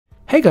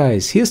Hey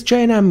guys, here's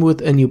Jayanam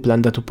with a new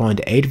Blender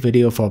 2.8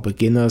 video for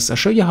beginners. I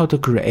show you how to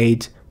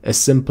create a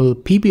simple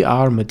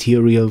PBR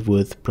material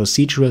with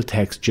procedural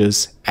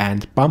textures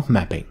and bump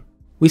mapping.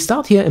 We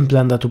start here in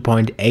Blender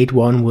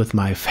 2.81 with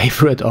my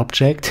favorite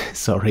object,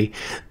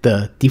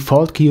 the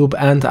default cube,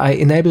 and I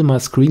enable my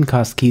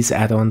screencast keys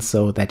add-on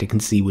so that you can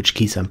see which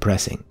keys I'm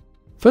pressing.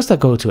 First I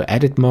go to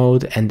edit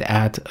mode and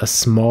add a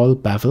small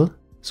bevel,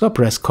 so I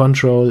press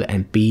Ctrl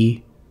and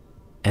B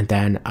and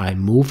then I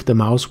move the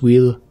mouse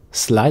wheel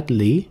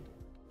slightly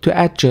to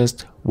add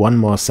just one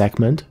more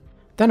segment.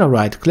 Then I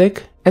right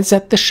click and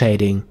set the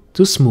shading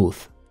to smooth.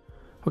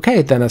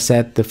 Okay, then I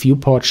set the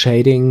viewport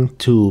shading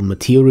to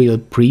material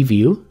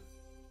preview,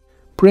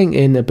 bring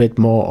in a bit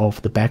more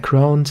of the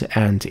background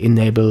and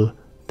enable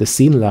the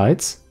scene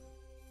lights.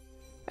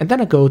 And then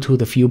I go to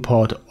the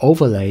viewport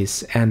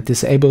overlays and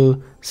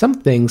disable some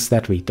things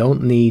that we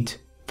don't need,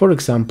 for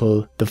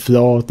example the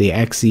floor, the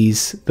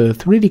axes, the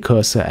 3D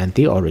cursor and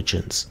the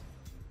origins.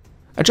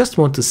 I just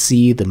want to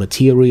see the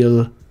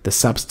material, the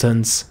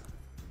substance,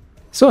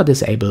 so I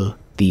disable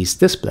these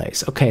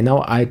displays. Okay,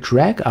 now I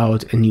drag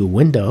out a new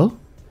window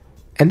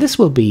and this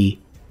will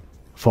be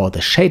for the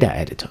shader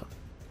editor.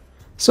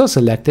 So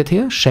select it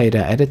here,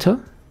 shader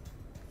editor,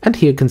 and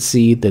here you can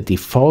see the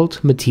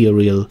default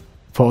material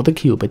for the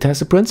cube. It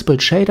has a principled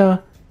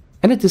shader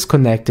and it is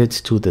connected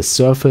to the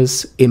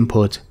surface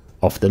input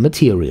of the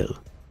material.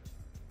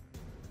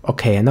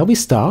 Okay, and now we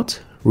start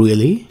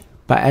really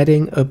by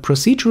adding a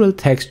procedural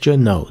texture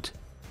node.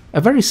 A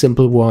very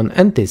simple one,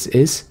 and this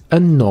is a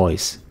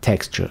noise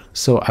texture.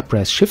 So I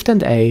press Shift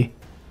and A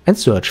and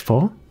search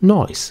for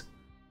noise.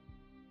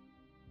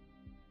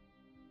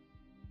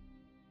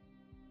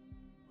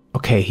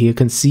 Okay, here you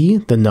can see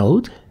the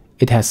node.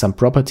 It has some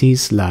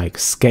properties like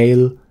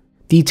scale,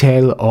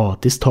 detail or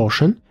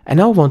distortion. And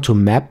now I want to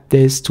map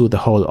this to the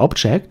whole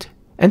object.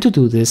 And to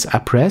do this I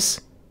press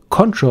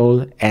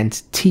Ctrl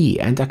and T,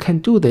 and I can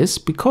do this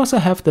because I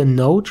have the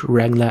Node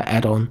Wrangler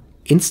add-on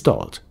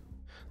installed.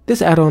 This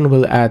add-on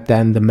will add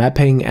then the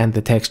mapping and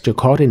the texture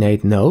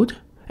coordinate node,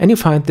 and you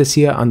find this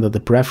here under the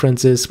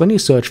preferences when you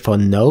search for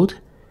node,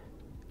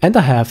 and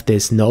I have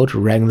this Node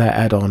Wrangler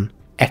add-on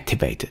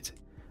activated.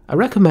 I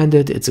recommend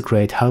it, it's a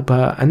great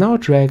helper, and now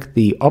drag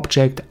the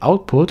object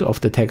output of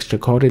the texture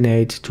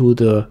coordinate to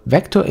the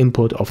vector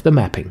input of the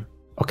mapping.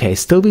 Okay,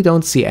 still we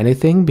don't see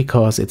anything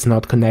because it's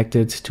not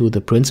connected to the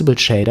principled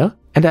shader,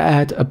 and I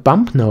add a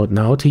bump node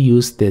now to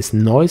use this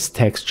noise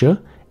texture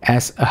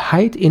as a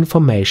height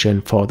information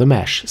for the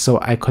mesh. So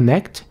I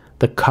connect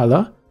the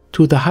color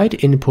to the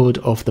height input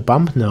of the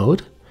bump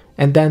node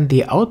and then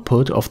the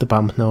output of the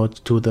bump node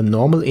to the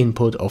normal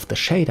input of the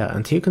shader,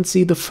 and here you can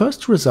see the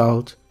first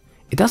result.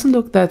 It doesn't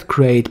look that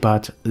great,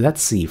 but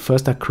let's see.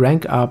 First I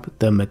crank up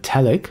the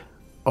metallic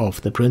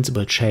of the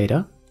principled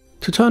shader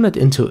to turn it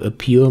into a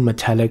pure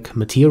metallic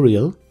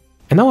material,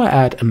 and now I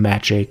add a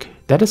magic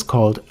that is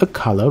called a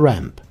color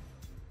ramp.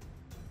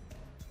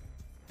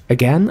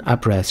 Again I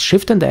press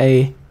Shift and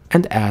A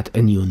and add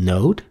a new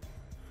node.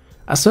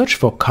 I search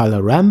for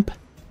color ramp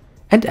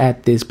and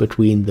add this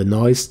between the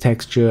noise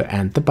texture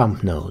and the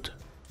bump node.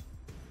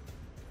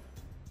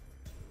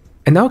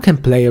 And now I can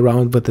play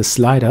around with the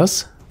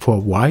sliders for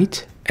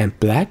white and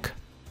black,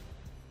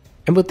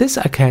 and with this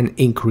I can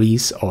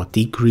increase or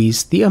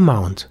decrease the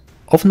amount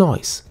of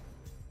noise.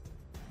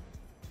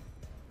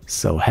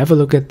 So have a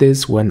look at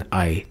this. When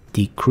I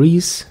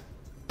decrease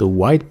the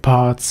white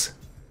parts,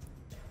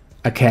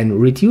 I can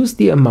reduce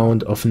the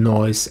amount of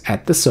noise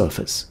at the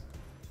surface.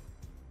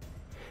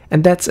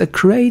 And that's a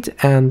great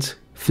and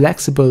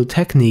flexible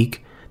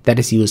technique that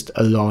is used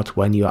a lot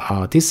when you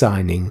are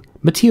designing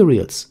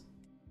materials.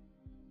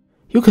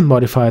 You can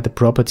modify the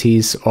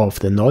properties of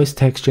the noise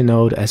texture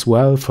node as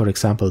well, for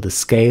example the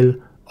scale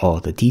or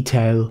the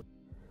detail.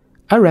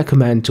 I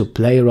recommend to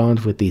play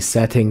around with these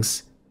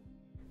settings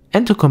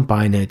and to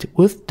combine it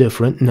with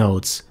different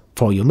nodes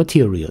for your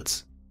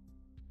materials.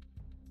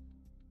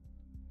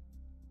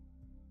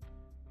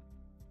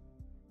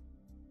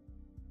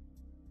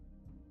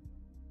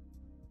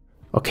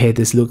 Okay,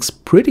 this looks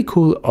pretty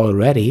cool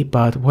already,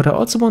 but what I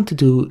also want to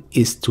do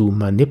is to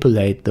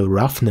manipulate the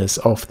roughness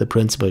of the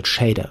principled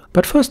shader.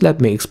 But first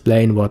let me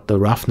explain what the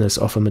roughness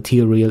of a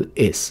material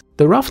is.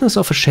 The roughness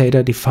of a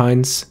shader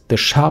defines the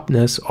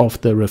sharpness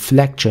of the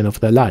reflection of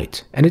the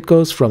light, and it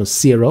goes from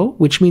 0,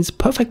 which means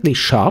perfectly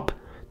sharp,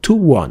 to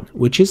 1,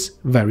 which is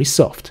very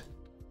soft.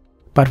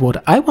 But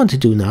what I want to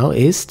do now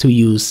is to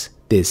use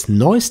this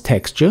noise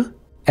texture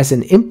as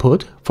an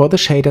input for the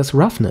shader's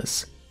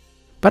roughness.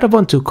 But I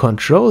want to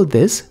control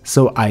this,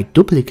 so I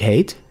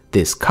duplicate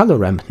this color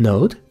ramp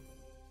node,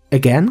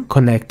 again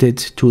connected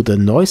to the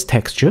noise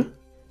texture,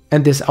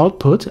 and this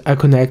output I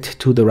connect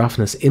to the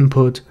roughness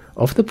input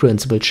of the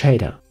principled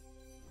shader.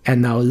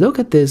 And now look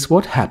at this,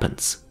 what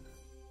happens.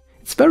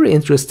 It's very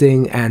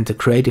interesting and a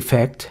great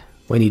effect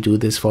when you do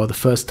this for the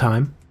first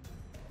time.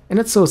 And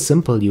it's so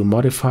simple. You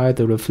modify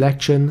the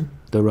reflection,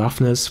 the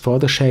roughness for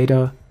the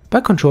shader by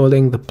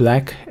controlling the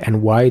black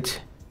and white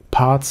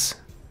parts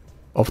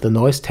of the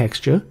noise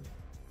texture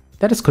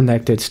that is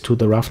connected to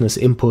the roughness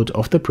input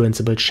of the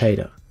principled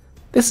shader.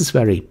 This is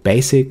very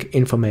basic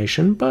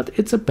information, but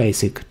it's a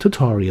basic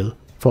tutorial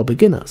for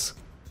beginners.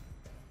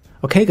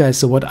 Okay guys,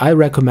 so what I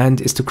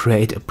recommend is to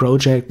create a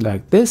project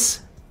like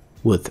this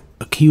with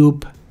a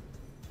cube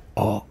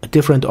or a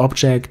different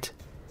object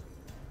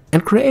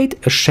and create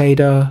a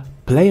shader,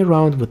 play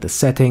around with the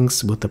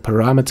settings, with the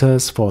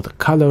parameters for the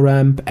color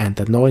ramp and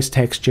the noise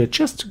texture,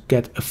 just to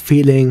get a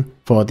feeling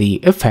for the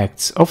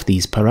effects of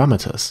these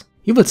parameters.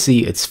 You will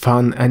see it's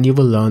fun and you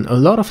will learn a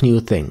lot of new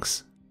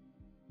things.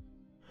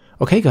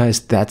 Okay guys,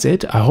 that's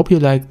it. I hope you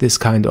like this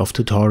kind of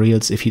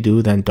tutorials. If you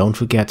do, then don't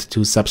forget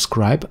to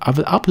subscribe. I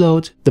will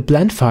upload the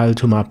blend file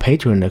to my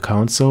Patreon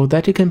account so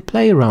that you can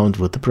play around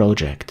with the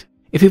project.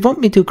 If you want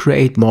me to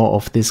create more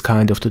of this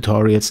kind of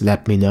tutorials,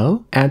 let me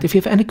know. And if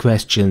you have any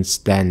questions,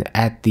 then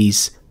add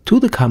these to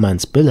the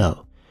comments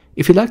below.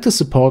 If you'd like to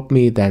support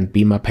me, then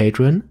be my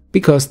patron,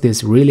 because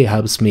this really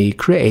helps me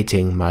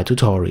creating my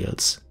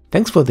tutorials.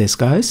 Thanks for this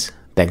guys,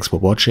 thanks for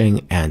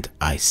watching, and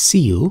I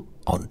see you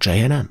on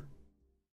Jayanam.